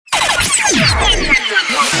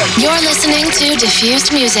You're listening to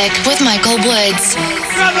Diffused Music with Michael Woods.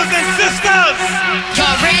 Brothers and sisters!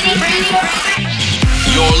 Y'all ready?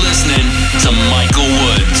 You're listening to Michael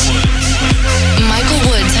Woods. Michael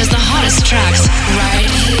Woods has the hottest tracks right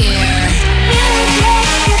here.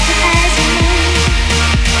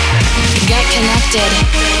 Get connected.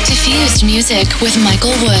 Diffused Music with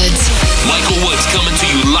Michael Woods. Michael Woods coming to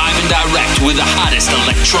you live and direct with the hottest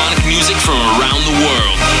electronic music from around the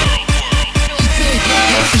world.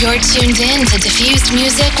 You're tuned in to Diffused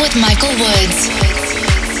Music with Michael Woods.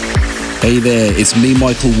 Hey there, it's me,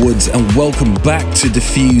 Michael Woods, and welcome back to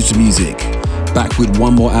Diffused Music. Back with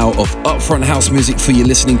one more hour of upfront house music for your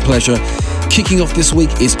listening pleasure. Kicking off this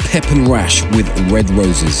week is Pepin Rash with Red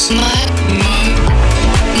Roses.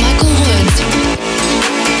 Michael Woods.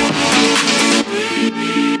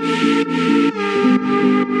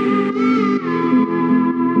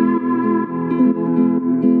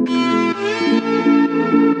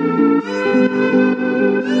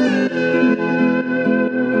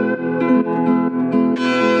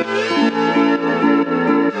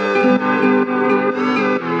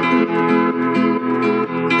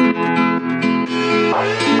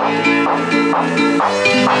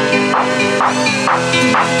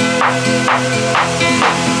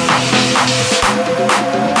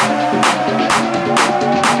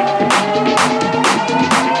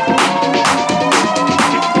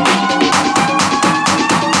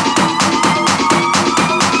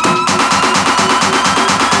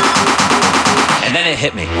 And then it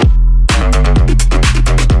hit me.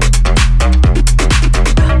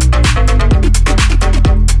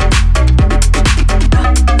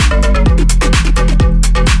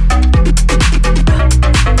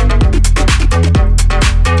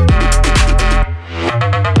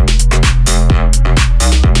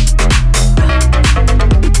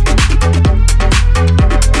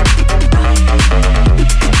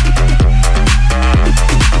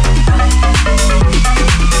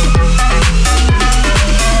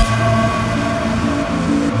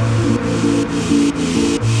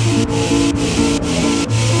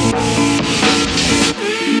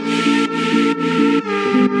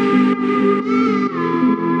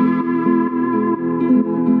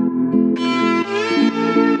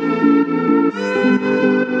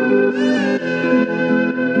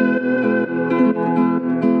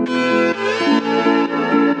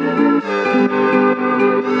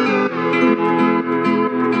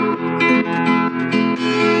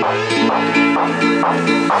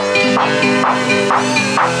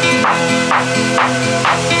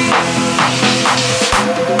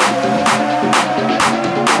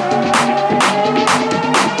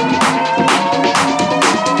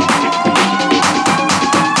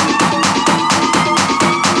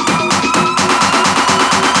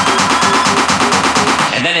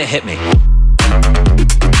 And then it hit me.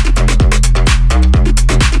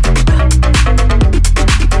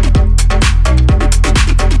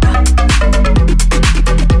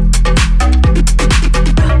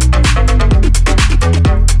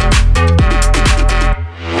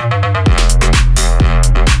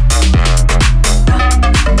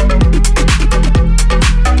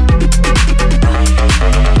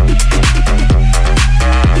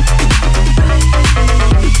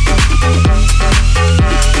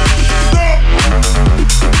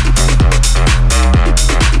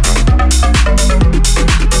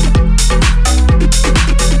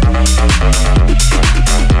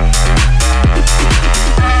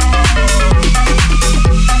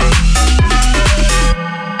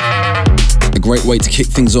 Great way to kick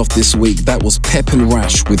things off this week. That was Pepin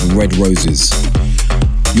Rash with Red Roses.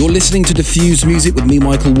 You're listening to Diffused Music with me,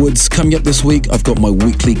 Michael Woods. Coming up this week, I've got my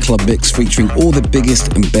weekly club mix featuring all the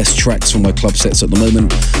biggest and best tracks from my club sets at the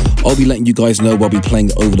moment. I'll be letting you guys know what I'll be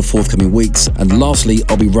playing over the forthcoming weeks. And lastly,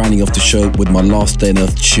 I'll be rounding off the show with my Last Day on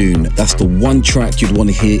Earth tune. That's the one track you'd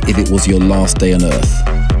want to hear if it was your last day on Earth.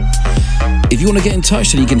 If you want to get in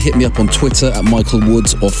touch, then you can hit me up on Twitter at Michael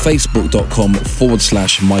Woods or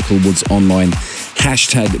Facebook.com/Michael Woods Online,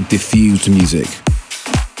 #Diffused Music.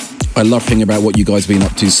 I love hearing about what you guys have been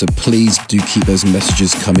up to, so please do keep those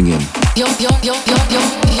messages coming in.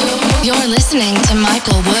 You're listening to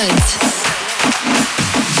Michael Woods.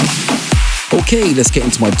 Okay, let's get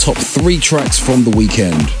into my top 3 tracks from the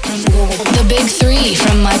weekend. The big 3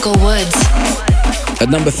 from Michael Woods. At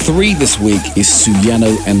number 3 this week is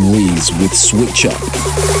Suyano and Rees with Switch Up.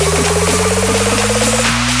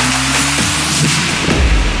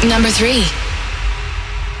 Number 3.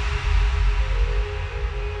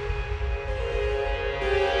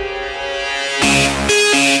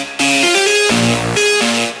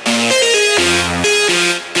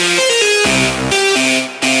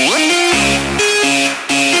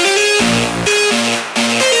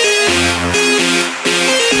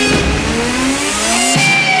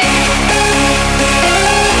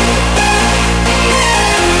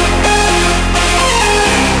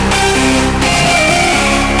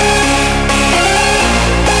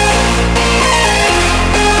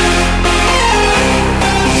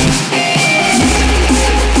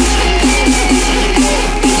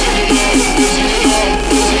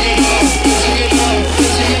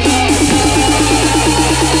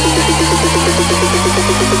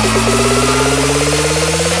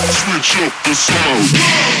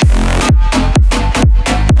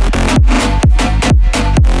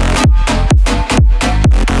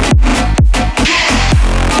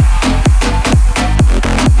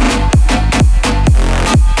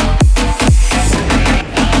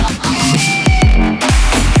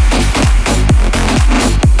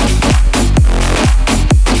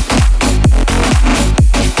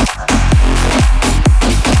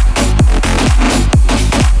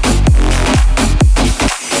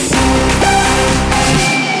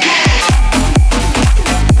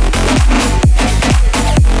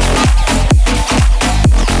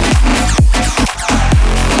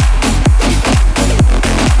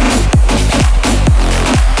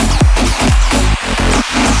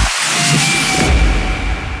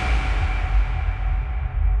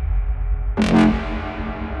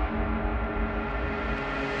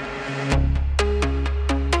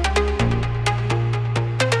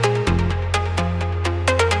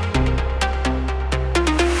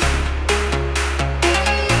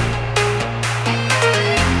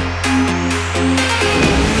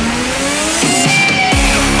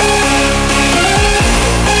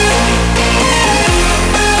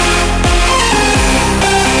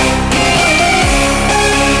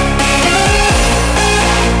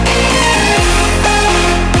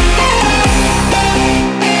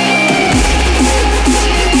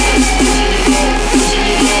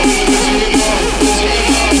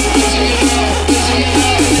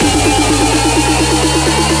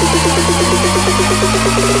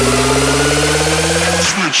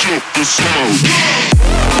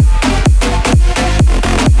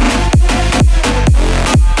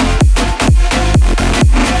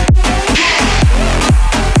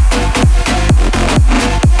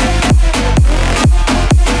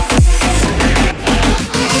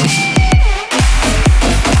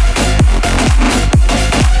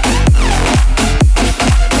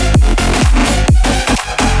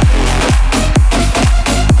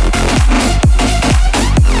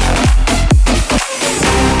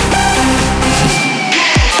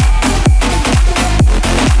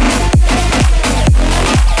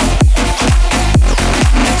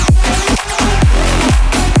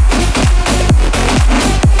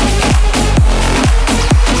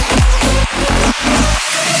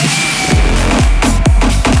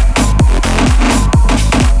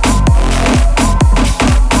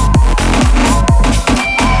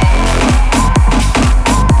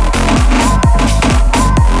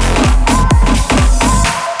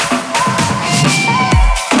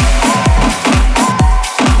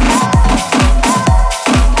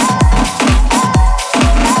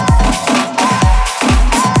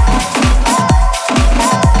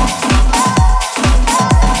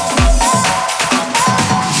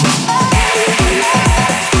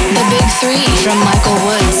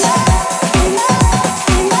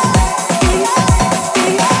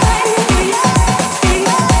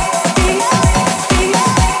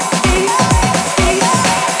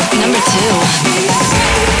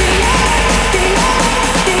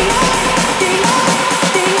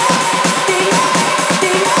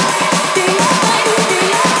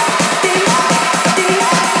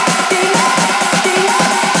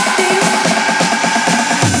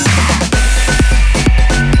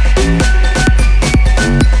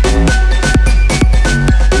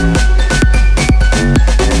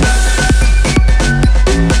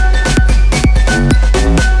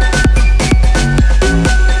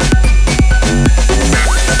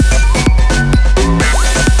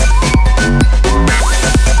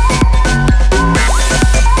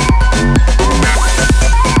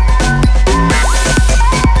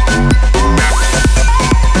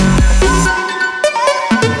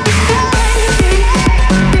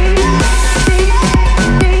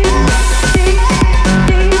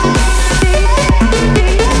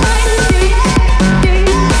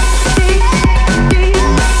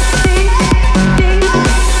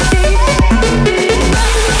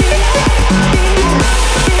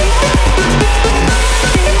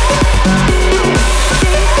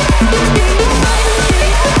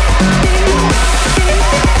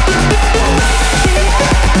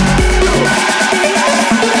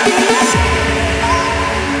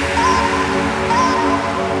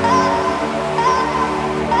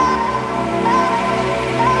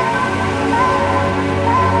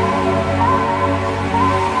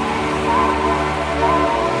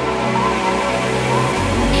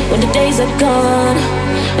 are gone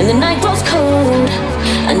and the night grows cold,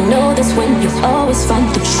 I know that's when you always find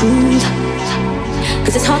the truth.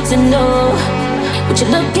 Cause it's hard to know what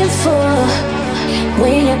you're looking for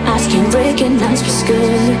when your eyes can't recognize what's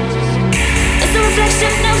good. It's a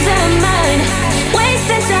reflection of the mind,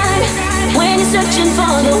 wasting time when you're searching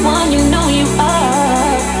for the one you know you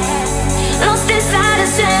are. Lost inside a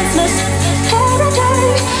senseless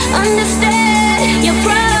paradigm, understand your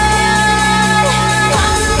pride.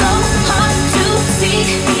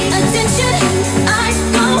 Attention, eyes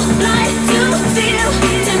go blind to feel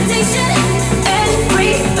temptation.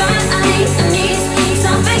 Everybody needs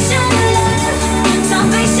salvation and love,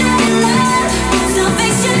 salvation and love,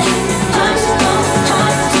 salvation. Hearts go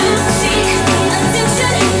hard to seek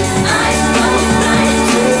attention, eyes go blind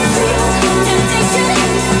to feel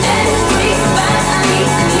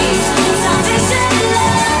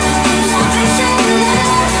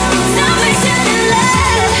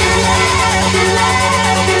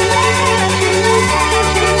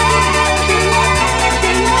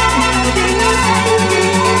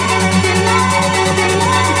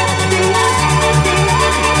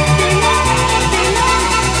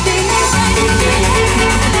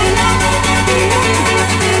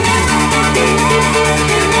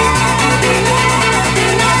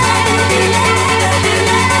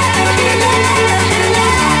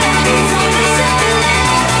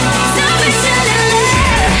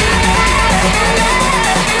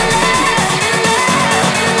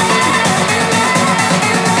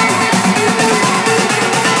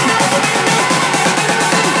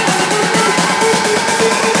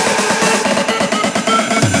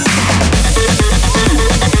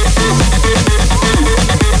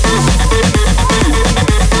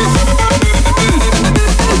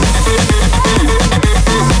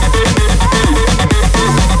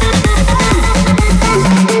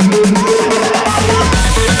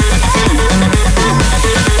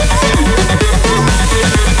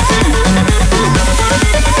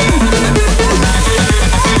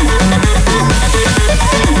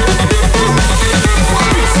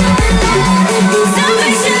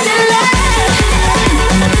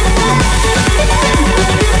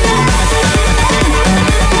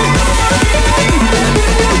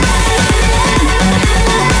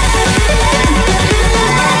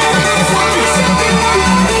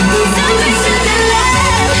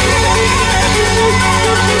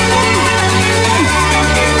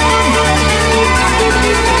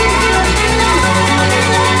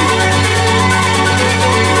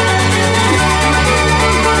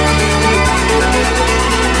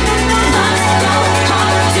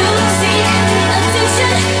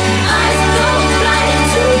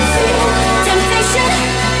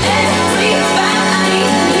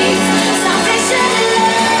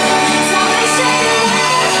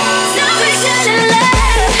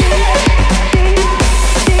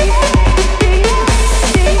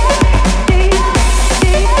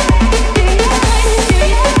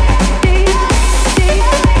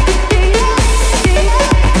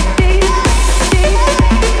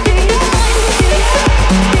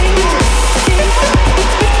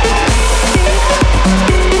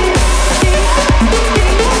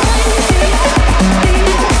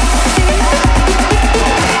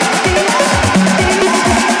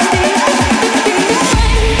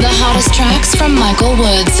from Michael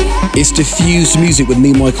Woods. It's Diffused Music with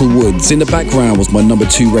me, Michael Woods. In the background was my number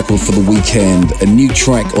 2 record for the weekend, a new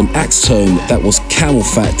track on Axtone. That was Camel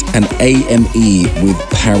Fat and AME with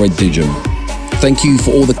Paradigm. Thank you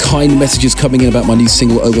for all the kind messages coming in about my new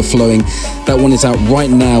single Overflowing. That one is out right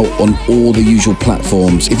now on all the usual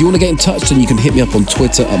platforms. If you want to get in touch, then you can hit me up on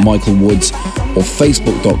Twitter at Michael Woods or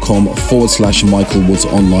facebook.com/Michael Woods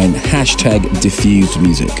online, #Diffused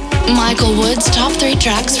Music. Michael Woods' top 3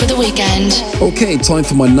 tracks for the weekend. Okay, time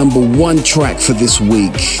for my number 1 track for this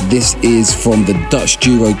week. This is from the Dutch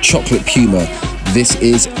duo Chocolate Puma. This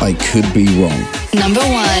is I Could Be Wrong. Number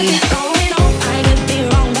 1.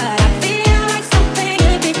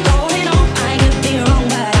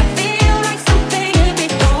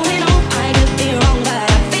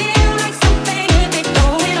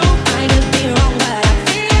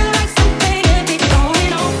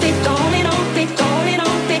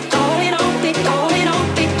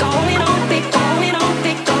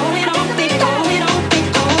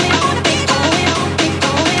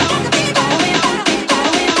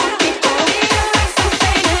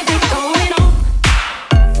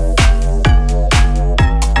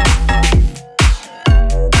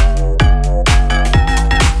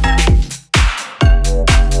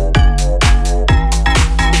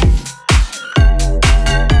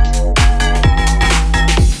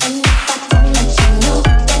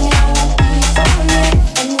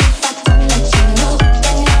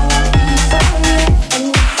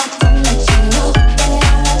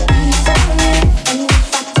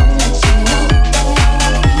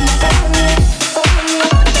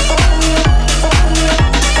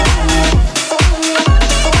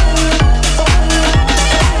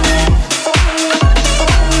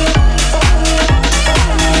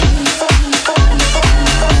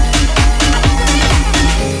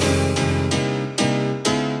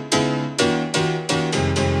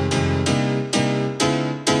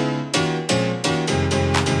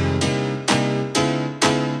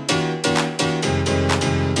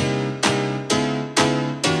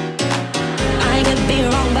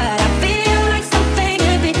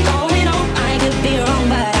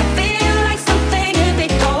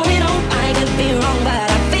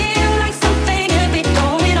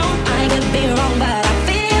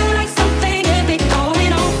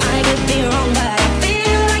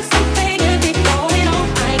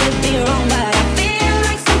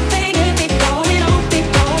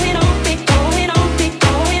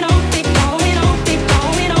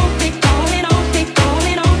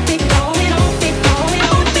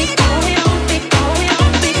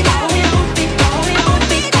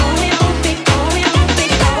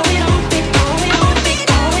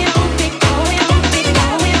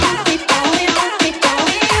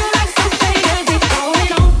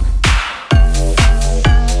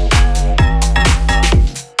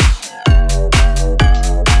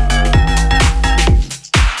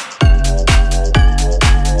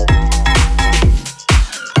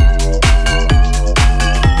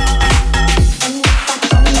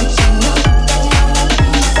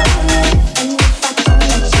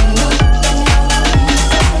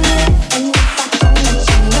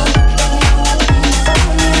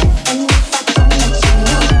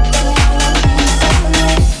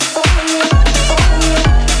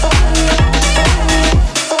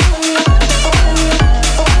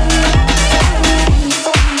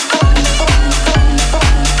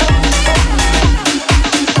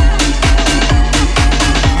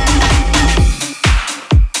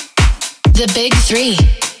 The Big 3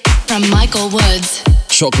 from Michael Woods.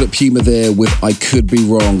 Chocolate Puma there with I Could Be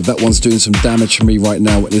Wrong. That one's doing some damage for me right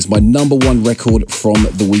now. It is my number 1 record from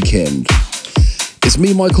the weekend. It's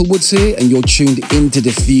me, Michael Woods here, and you're tuned into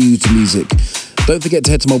Diffused Music. Don't forget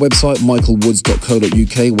to head to my website,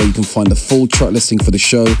 michaelwoods.co.uk, where you can find the full track listing for the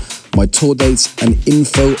show, my tour dates, and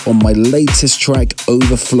info on my latest track,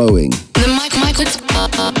 Overflowing. The Michael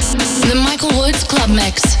Woods Club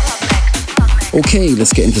Mix. Okay,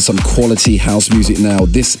 let's get into some quality house music now.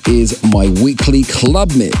 This is my weekly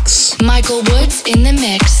club mix. Michael Woods in the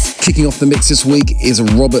mix. Kicking off the mix this week is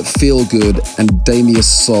Robert Feelgood and Damius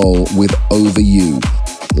Soul with Over You.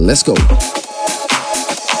 Let's go.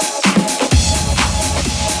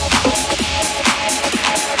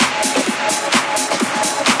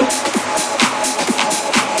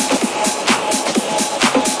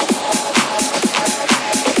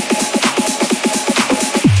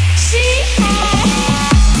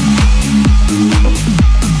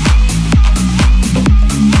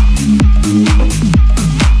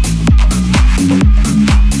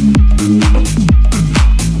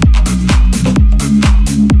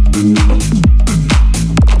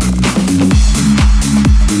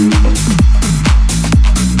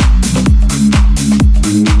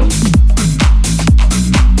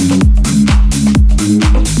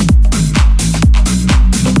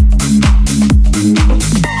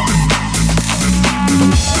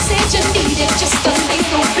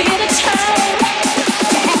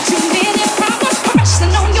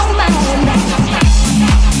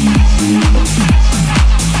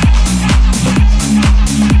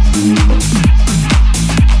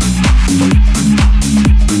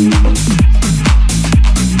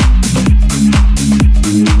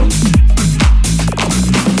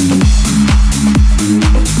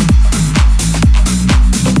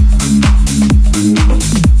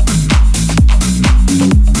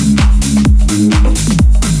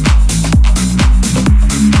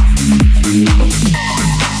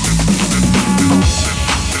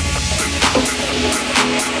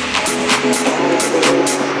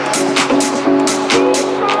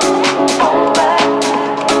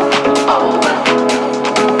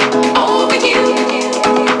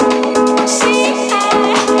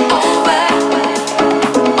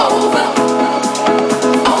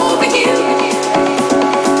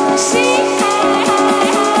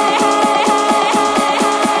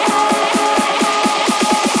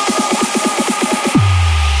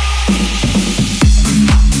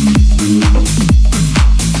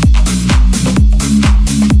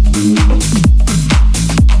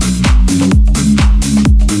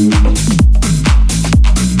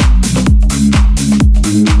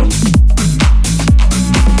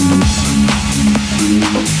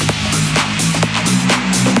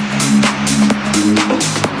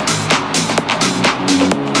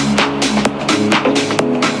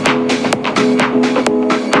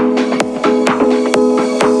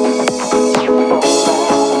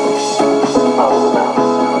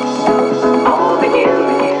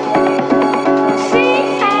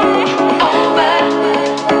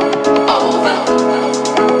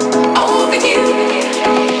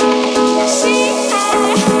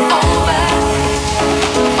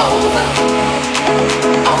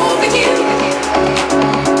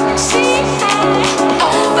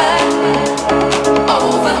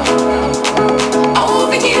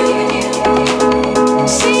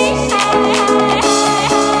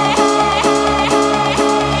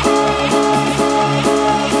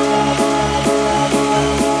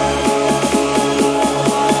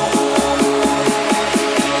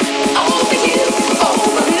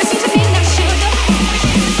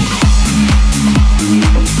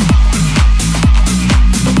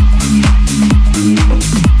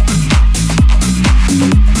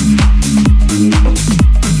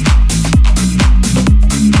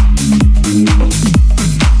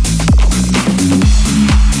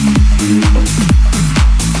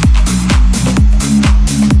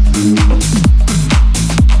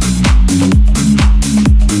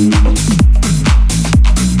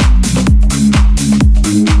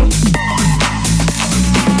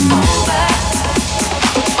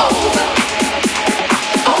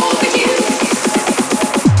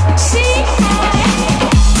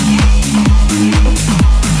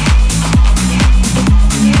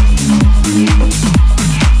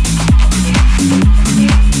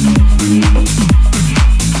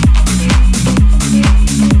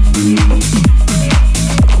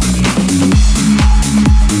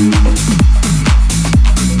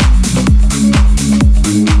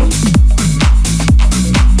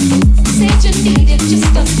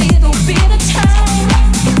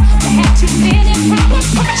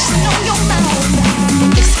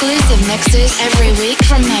 week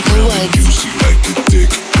from Michael Woods. Juicy, like it thick,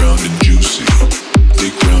 round and juicy.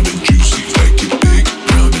 Thick, round and juicy, like it big,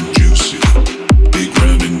 round and juicy. Big,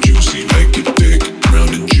 round and juicy, like it thick,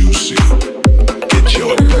 round and juicy. Get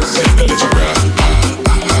your and let's ride.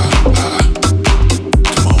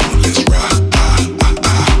 Come on, let's ride.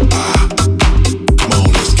 Come on,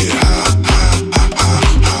 let's get high.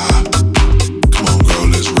 Come on, girl,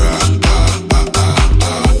 let's ride.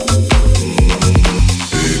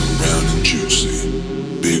 Big, round and juicy.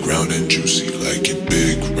 Big, round and juicy, like it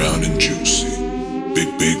big, round and juicy. Big,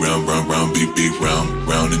 round, big,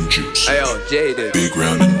 round and juicy. Hey, yo, Jaded. Big,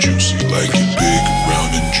 round and juicy, like it big,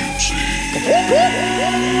 round and juicy.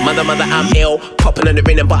 Mother, I'm ill. Popping on the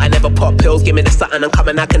rhythm, but I never pop pills. Give me the something, I'm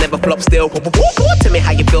coming, I can never flop still. Tell me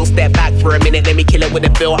how you feel, step back for a minute, let me kill it with a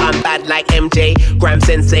feel. I'm bad like MJ, Gram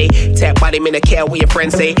Sensei. Tech body, me no care what your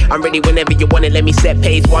friends say. I'm ready whenever you want it, let me set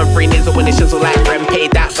pace. 1-3 nizzle when the shizzle like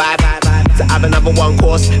Rampage. That vibe. To have another one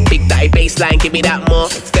course. Big daddy baseline, give me that more.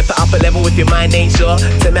 Step it up a level if your mind ain't sure.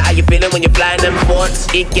 Tell me how you feeling when you're flying them thoughts.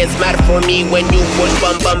 It gets mad for me when you push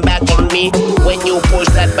bum back on me. When you push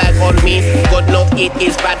that back on me. God knows it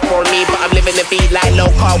is bad for me, but I'm living the beat like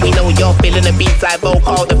local. We know you're feeling the beat like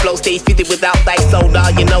vocal. The flow stays fitted without that soda.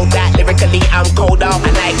 You know that lyrically I'm colder. I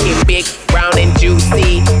like it big, round and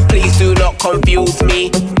juicy. Please do not confuse me.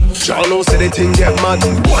 Y'all know say the thing get mad.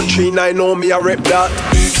 139 know me, I rip that.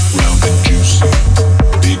 Big, round and juicy.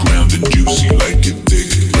 Big, round and juicy, like it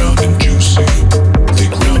thick, round and juicy.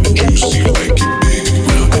 Thick, round and juicy, like it big,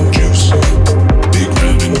 round and juicy. Big,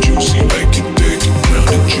 round and juicy, like it thick,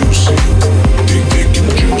 round and juicy. Thick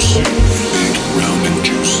and juicy. Big, round and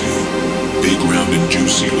juicy. Big, round and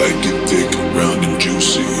juicy, like it thick, round and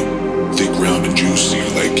juicy. Thick, round and juicy,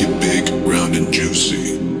 like it big, round and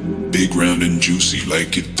juicy. Big, round and juicy,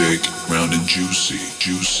 like it thick, round and juicy.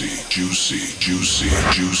 Juicy, juicy, juicy,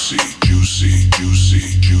 juicy, juicy, juicy,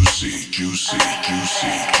 juicy, juicy, juicy, juicy, juicy,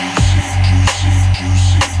 juicy,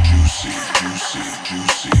 juicy, juicy,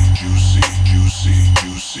 juicy, juicy, juicy,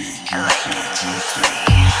 juicy, juicy.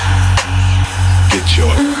 Get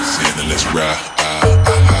yours and let's ride.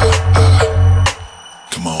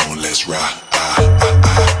 Come on, let's ride.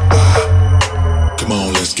 Come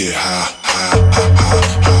on, let's get high.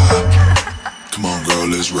 Come on, girl,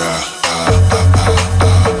 let's ride.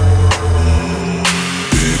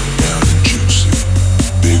 Big, round and juicy.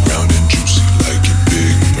 Big, round and juicy, like it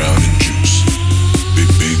big, round and juicy. Big,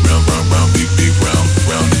 round, big,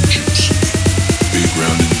 round and juicy. Big,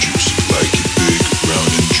 round and juicy, like it big, round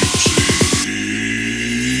and juicy.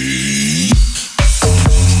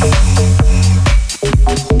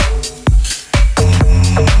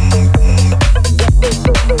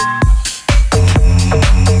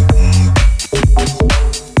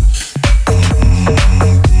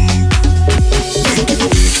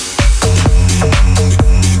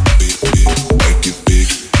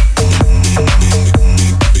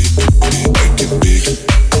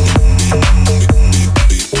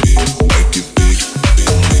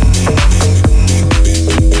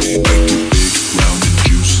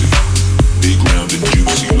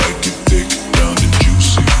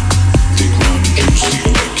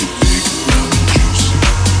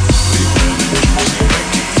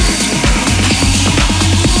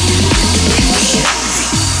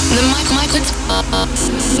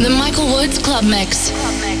 The Michael Woods Club Mix.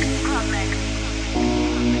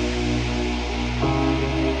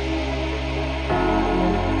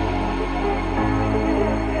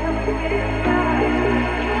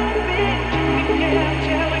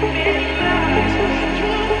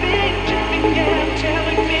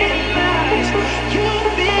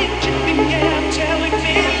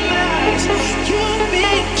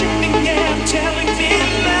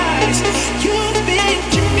 You've been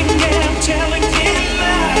tripping, yeah, I'm telling me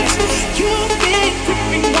lies. You've been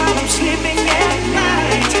tripping.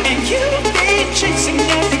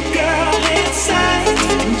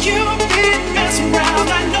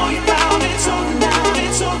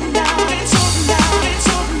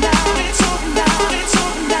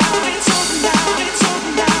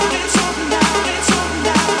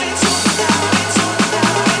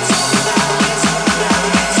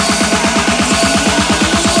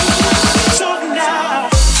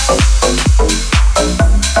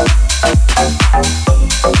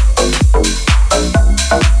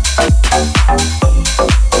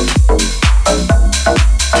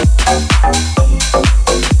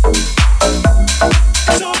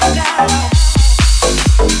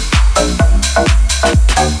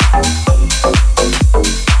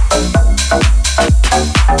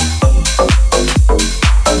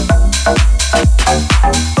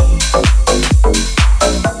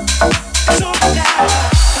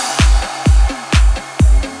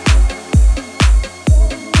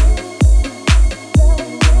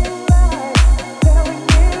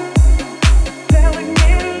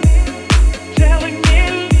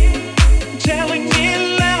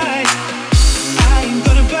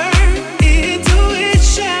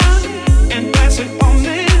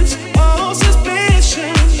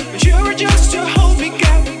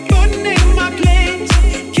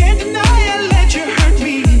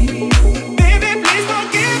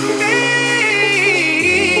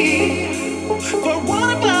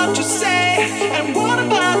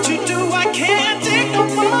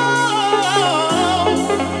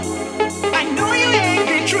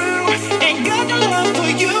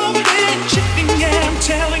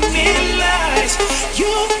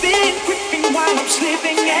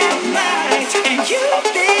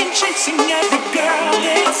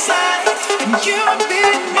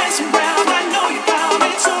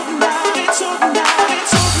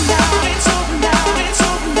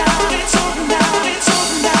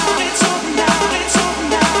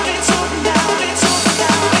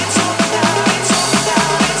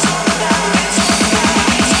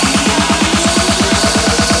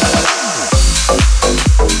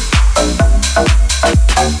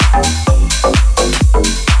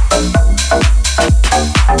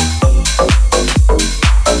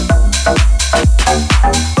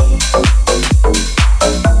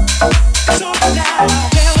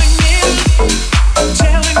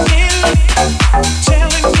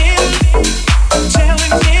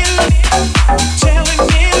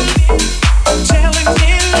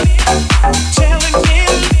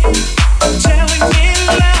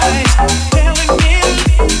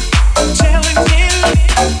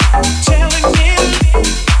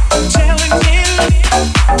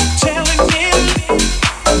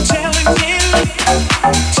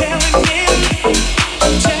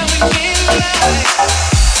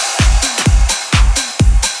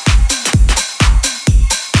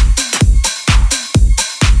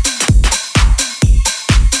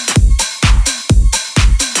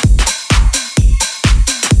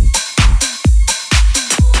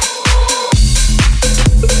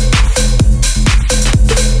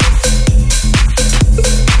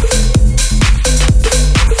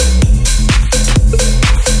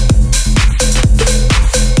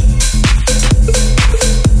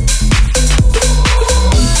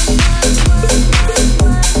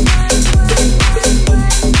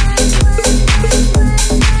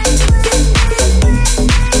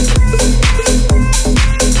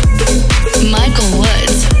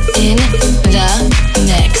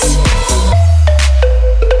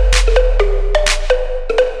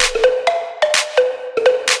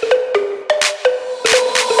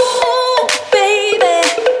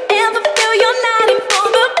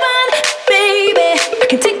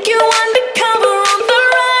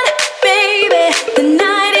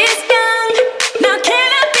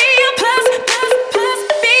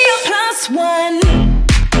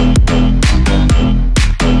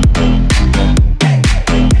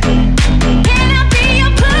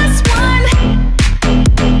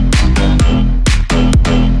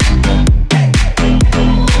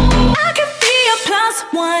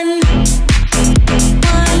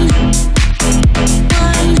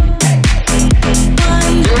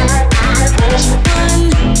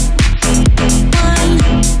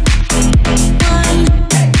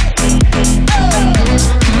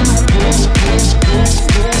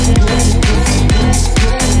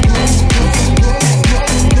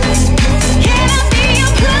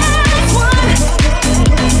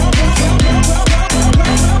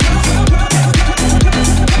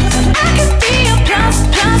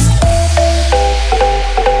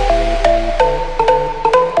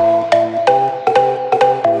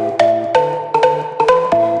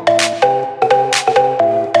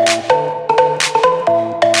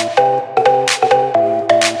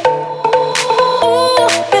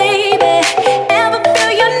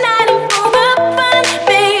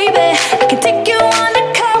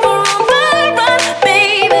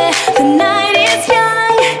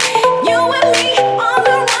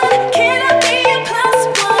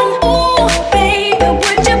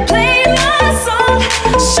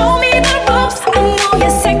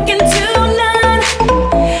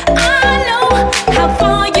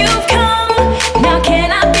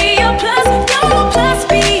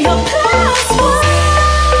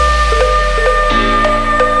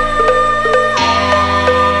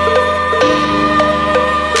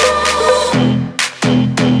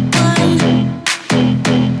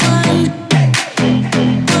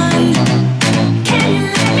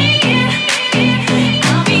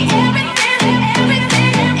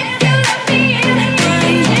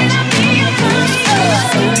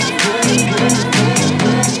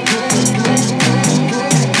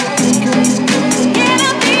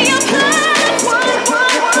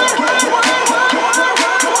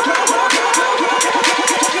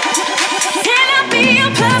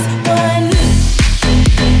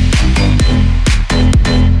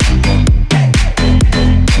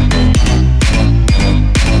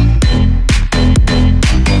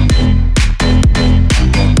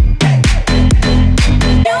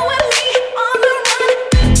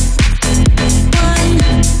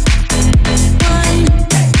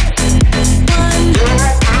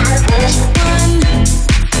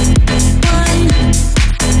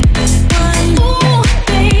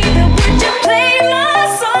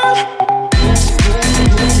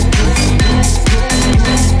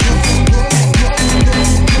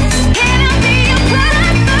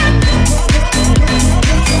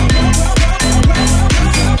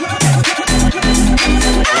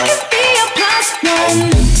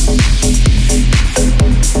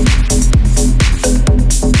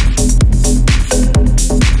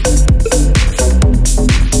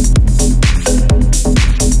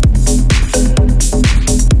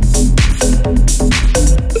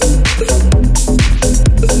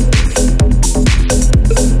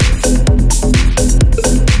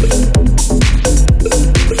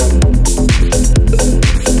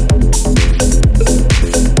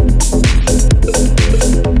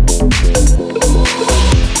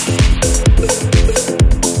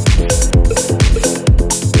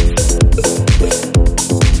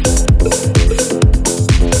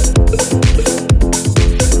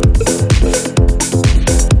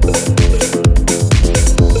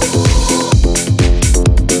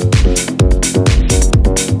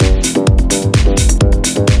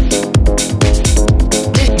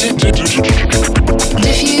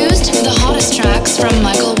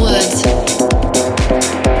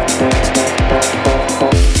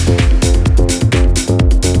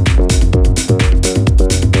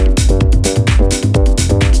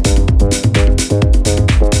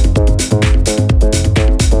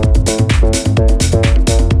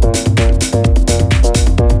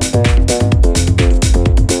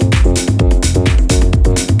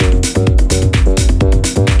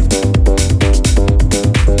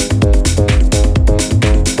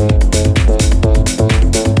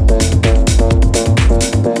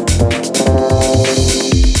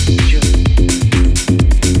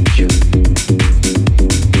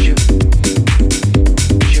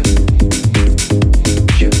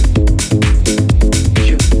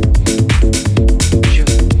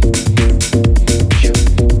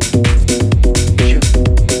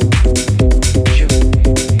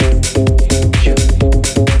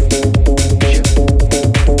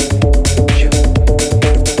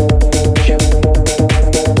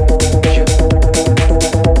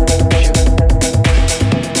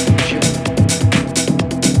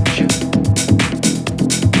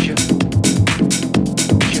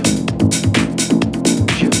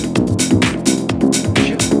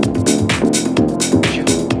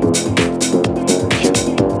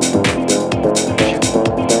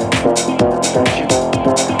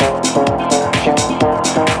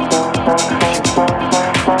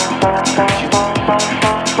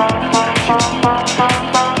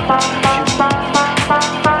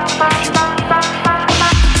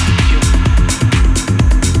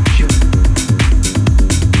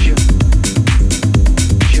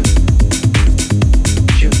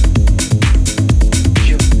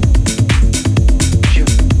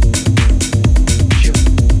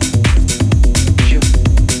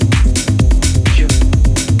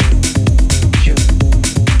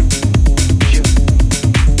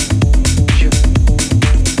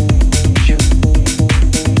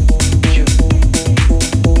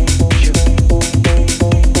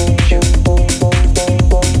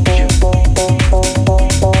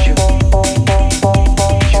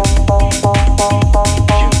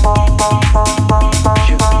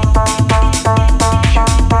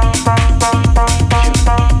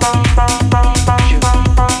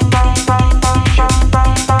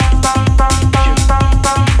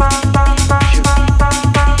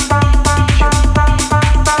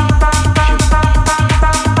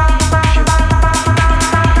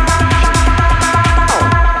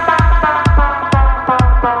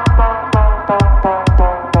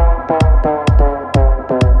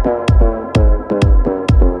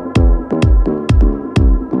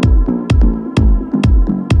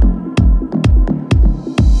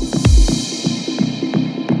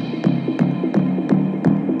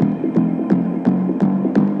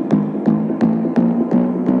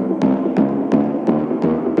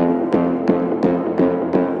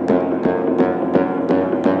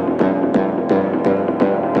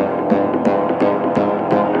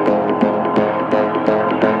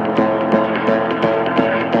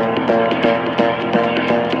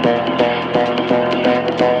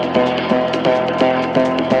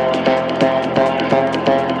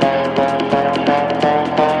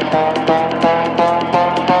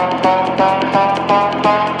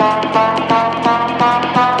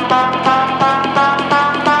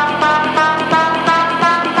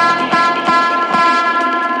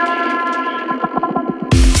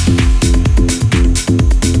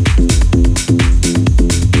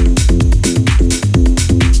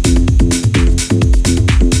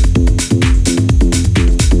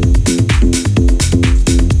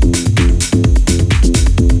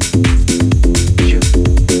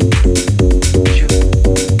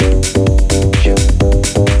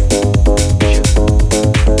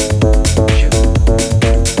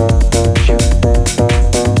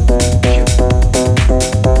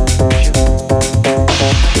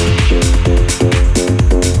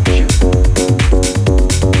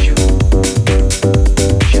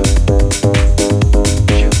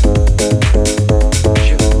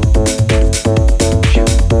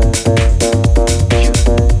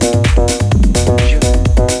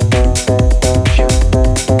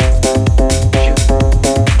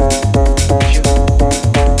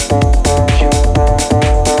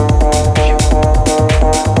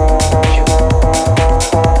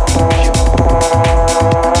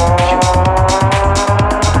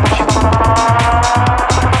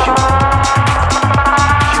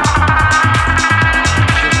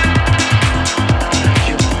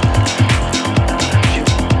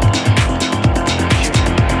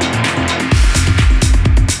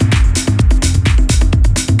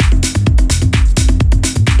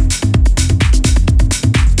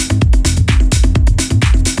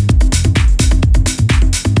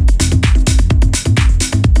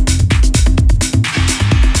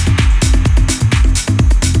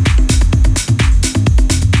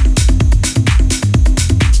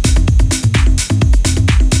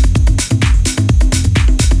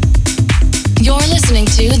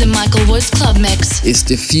 Mix. It's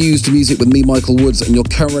diffused music with me, Michael Woods, and you're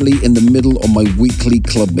currently in the middle of my weekly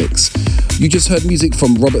club mix. You just heard music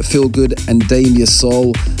from Robert Feelgood and Damien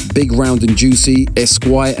Soul, Big Round and Juicy,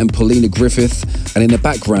 Esquire and Paulina Griffith, and in the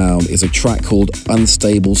background is a track called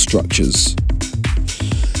Unstable Structures.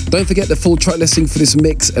 Don't forget the full track listing for this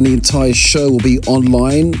mix and the entire show will be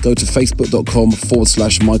online. Go to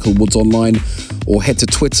facebook.com/Michael Woods Online or head to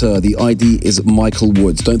Twitter. The ID is Michael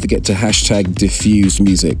Woods. Don't forget to hashtag diffused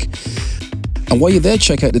music. And while you're there,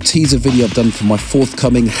 check out the teaser video I've done for my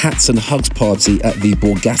forthcoming Hats and Hugs party at the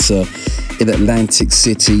Borgata in Atlantic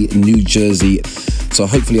City, New Jersey. So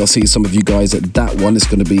hopefully I'll see some of you guys at that one. It's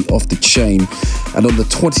going to be off the chain. And on the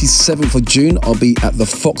 27th of June, I'll be at the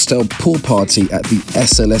Foxtail Pool Party at the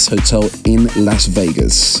SLS Hotel in Las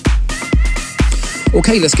Vegas.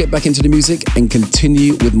 Okay, let's get back into the music and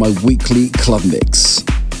continue with my weekly club mix.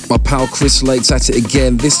 My pal Chris Lake's at it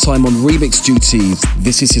again, this time on remix duty.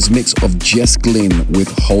 This is his mix of Jess Glynn with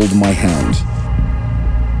Hold My Hand.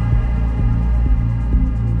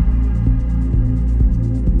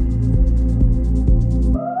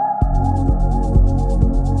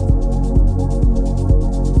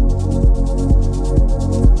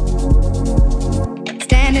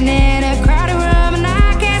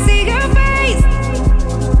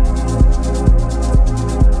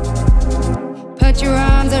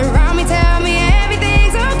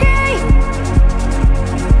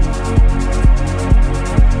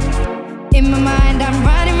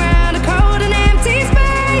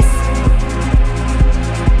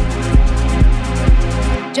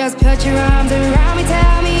 Just put your arms around me,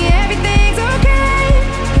 tell me everything's okay.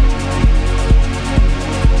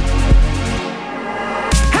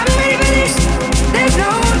 I'm ready for this, there's no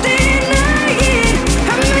denying.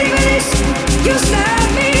 I'm ready for this, you stop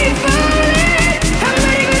me falling. I'm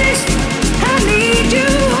ready for this, I need you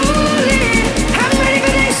holding. I'm ready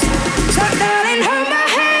for this, so darling, hold my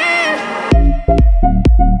hand.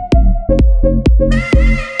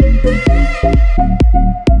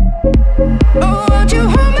 Oh, won't you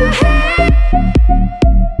hold my hand?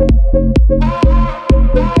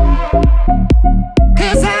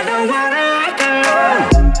 'Cause I don't wanna walk alone.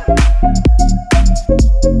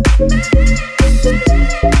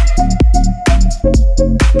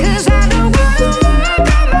 'Cause I don't wanna walk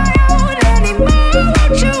on my own anymore.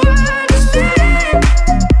 Won't you understand?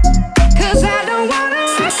 'Cause I don't wanna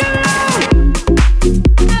walk alone.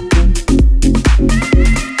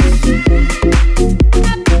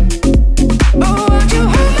 Oh, won't you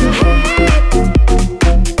hold my hand?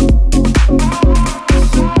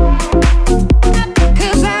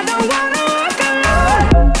 'Cause I don't wanna walk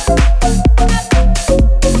alone.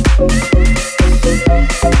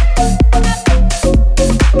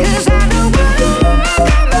 'Cause I don't wanna walk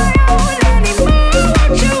on my own anymore.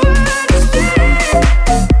 Won't you understand?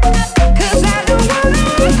 'Cause I don't wanna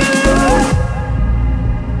walk alone.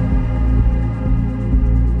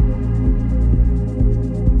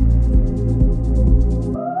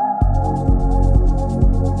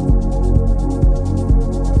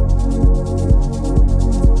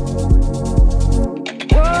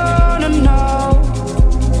 Wanna know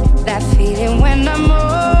that feeling when I'm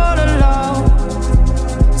all alone.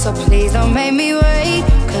 So please don't make me wait,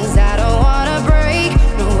 'cause I don't wanna break.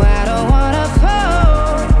 No, I don't wanna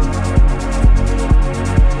fall.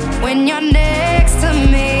 When you're next to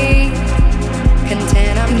me,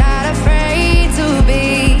 content I'm not afraid to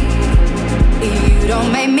be. You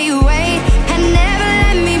don't make me wait and never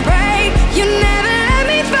let me break. You never let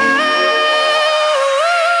me fall.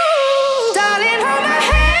 Darling, hold my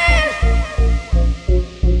hand.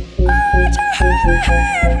 Oh, would you hold my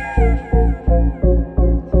hand?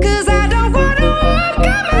 'Cause I don't wanna walk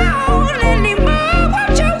on my own anymore.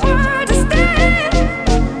 Won't you understand?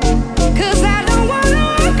 'Cause I don't wanna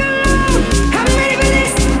walk alone. I'm ready for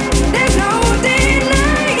this, there's no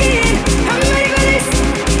denying. I'm ready for this,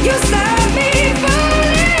 you stop me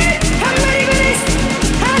falling. I'm ready for this,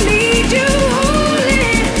 I need you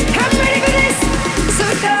holding. I'm ready for this, so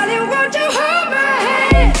darling, won't you hold my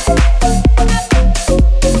hand?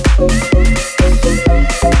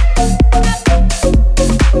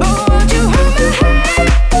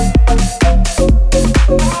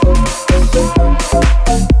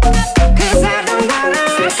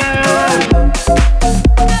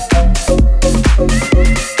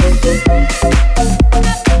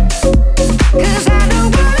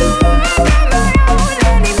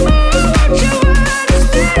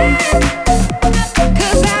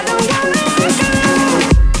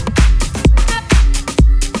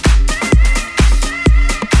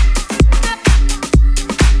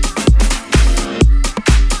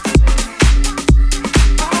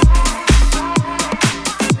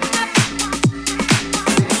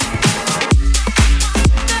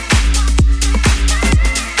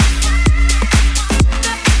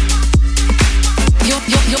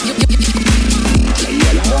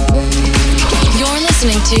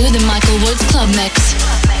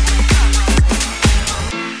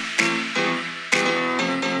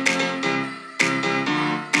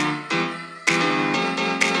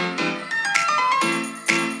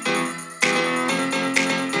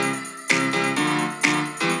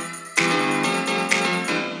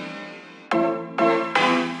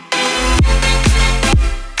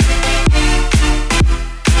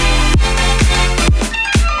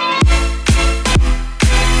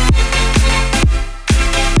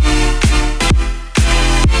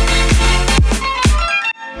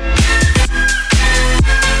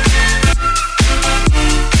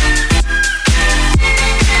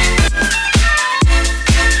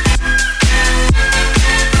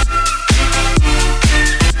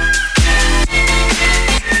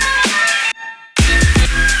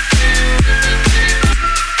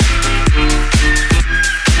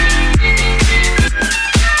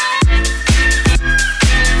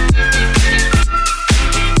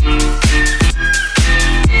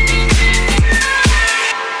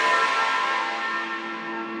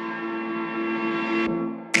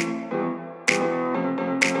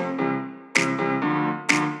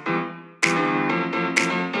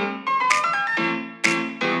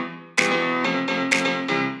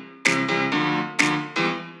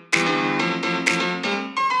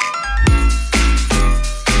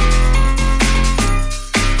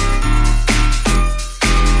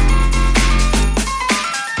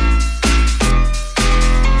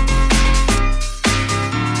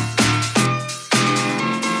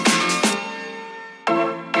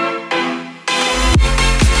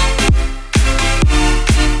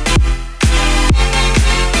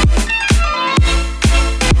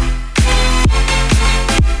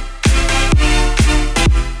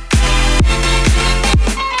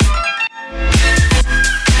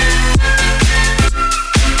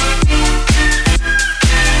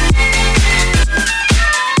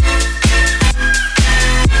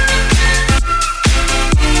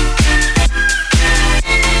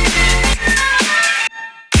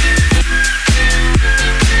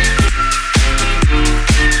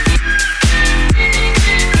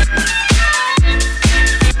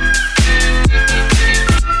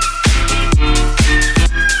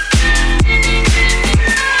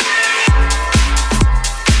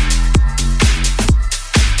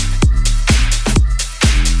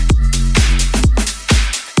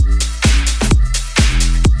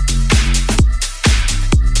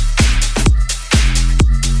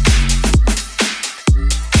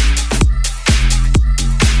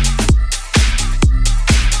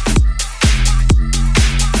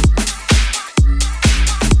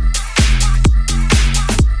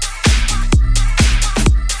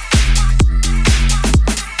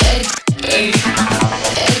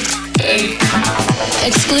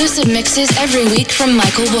 Exclusive mixes every week from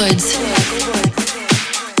Michael Woods.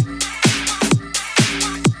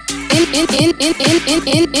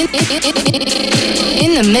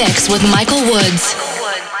 In the mix with Michael Woods.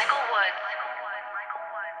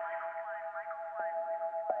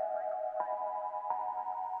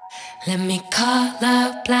 Let me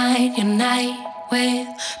colorblind your night with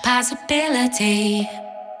possibility.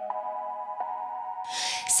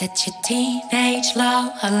 Set your teenage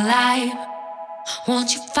love alive.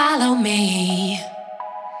 Won't you follow me?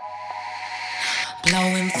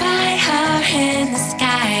 Blowing fire in the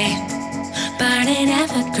sky, burning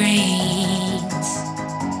evergreens.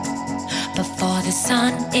 Before the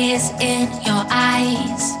sun is in your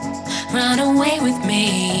eyes, run away with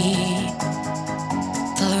me.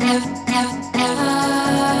 Forever, never, never.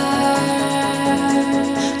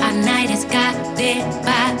 Our night is guided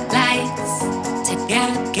by lights.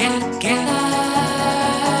 Together, together, together.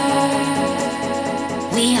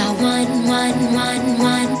 We are one, one, one,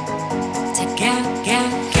 one. Together,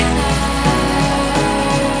 together, together.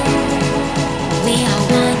 We are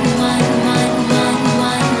one, one, one,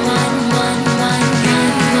 one, one, one, one,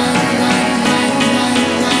 one, one, one, one,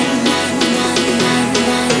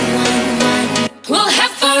 one, one. We'll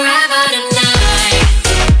have forever tonight.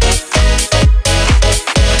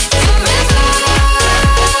 Forever.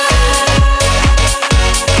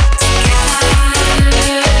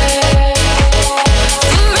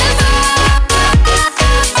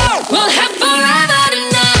 We'll have forever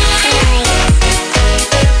tonight.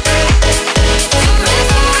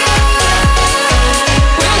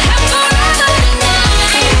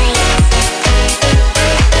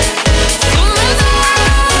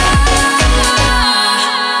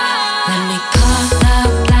 Let me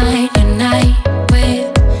colorblind your night with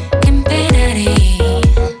infinity.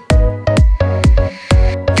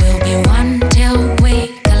 We'll be one till we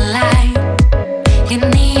collide in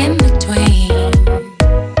the in-between.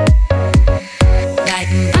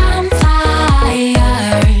 Lighting bonfires,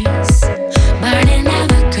 burning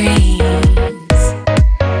evergreens.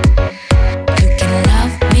 You can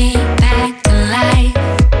love me back to life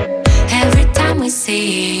every time we see.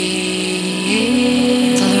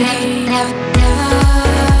 Forever, never, never.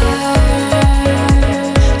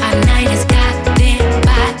 Our night is guided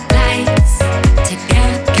by lights.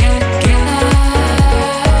 Together, together, together.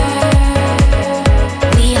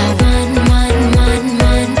 We are one, one, one,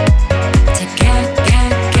 one. Together,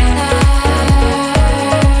 together, together.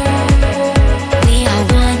 We are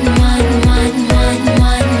one, one, one,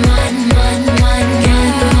 one, one, one, one,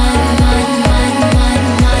 one,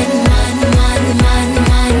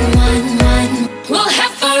 one, one. We'll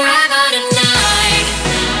have forever tonight.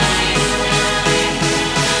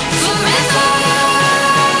 Forever.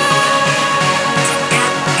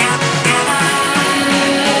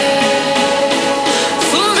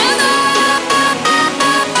 Forever.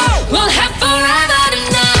 We'll have forever tonight. We'll have forever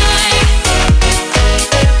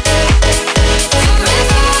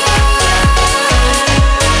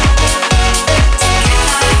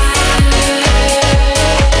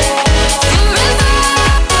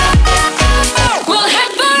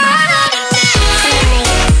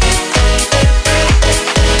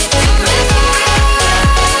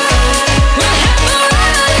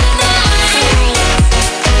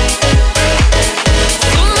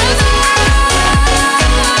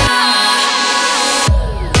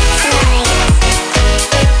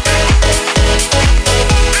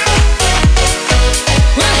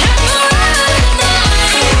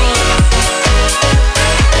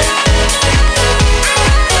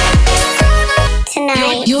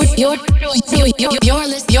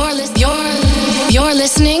You're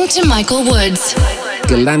listening to Michael Woods.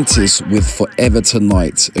 Galantis with Forever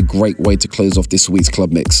Tonight, a great way to close off this week's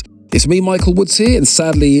club mix. It's me, Michael Woods here, and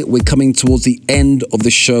sadly, we're coming towards the end of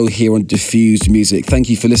the show here on Diffused Music. Thank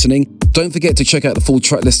you for listening. Don't forget to check out the full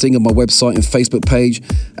track listing on my website and Facebook page,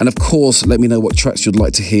 and of course, let me know what tracks you'd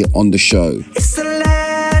like to hear on the show. It's the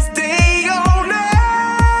last day on earth.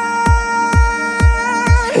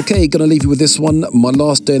 Okay, gonna leave you with this one. My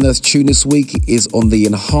last day on Earth tune this week is on the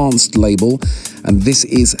Enhanced label, and this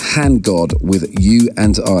is Hand God with You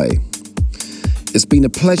and I. It's been a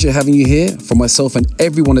pleasure having you here. For myself and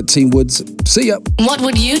everyone at Team Woods, see ya. What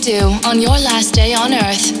would you do on your last day on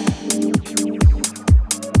Earth?